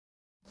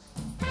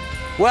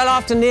Well,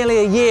 after nearly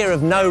a year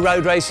of no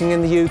road racing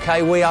in the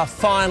UK, we are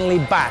finally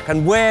back,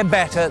 and where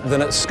better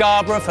than at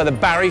Scarborough for the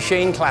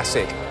Sheene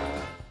Classic.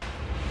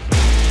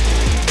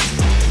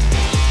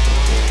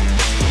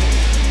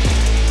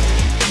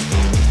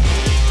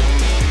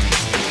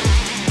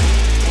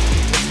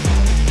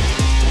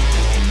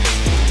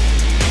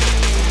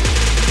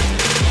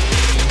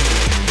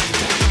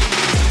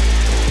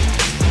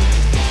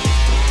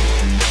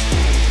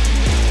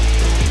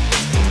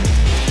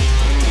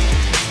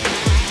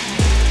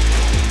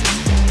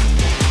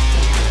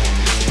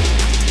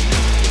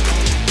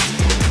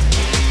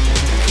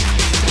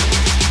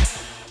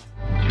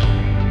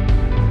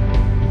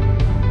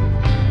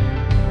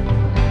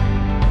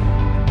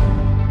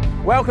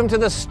 Welcome to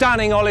the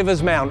stunning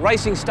Oliver's Mount.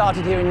 Racing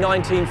started here in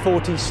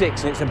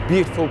 1946 and it's a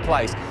beautiful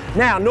place.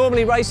 Now,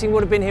 normally racing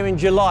would have been here in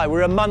July.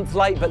 We're a month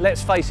late, but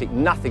let's face it,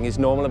 nothing is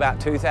normal about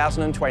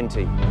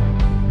 2020.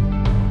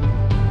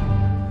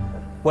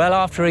 Well,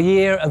 after a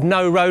year of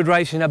no road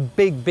racing, a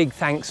big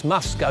thanks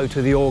must go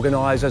to the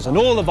organisers and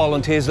all the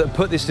volunteers that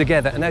put this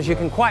together. And as you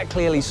can quite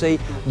clearly see,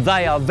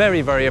 they are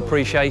very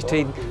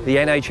appreciating the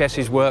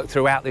NHS's work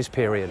throughout this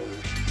period.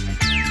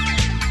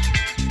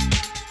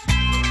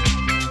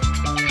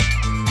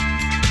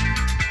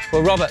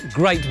 Well, Robert,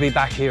 great to be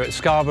back here at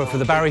Scarborough for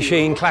the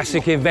Sheene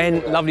Classic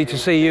event. Lovely to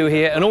see you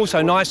here, and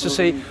also nice to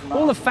see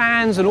all the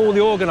fans and all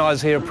the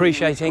organisers here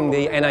appreciating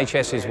the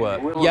NHS's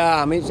work.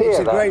 Yeah, I mean, it's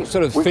a great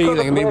sort of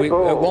feeling. I mean,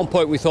 at one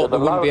point we thought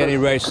there wouldn't be any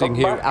racing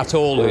here at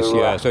all this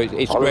year, so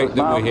it's great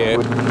that we're here.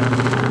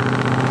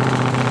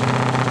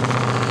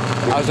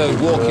 As I was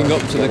walking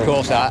up to the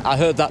course, I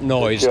heard that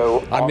noise.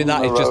 I mean,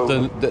 that is just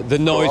the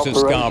noise of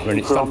Scarborough, and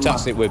it's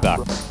fantastic we're back.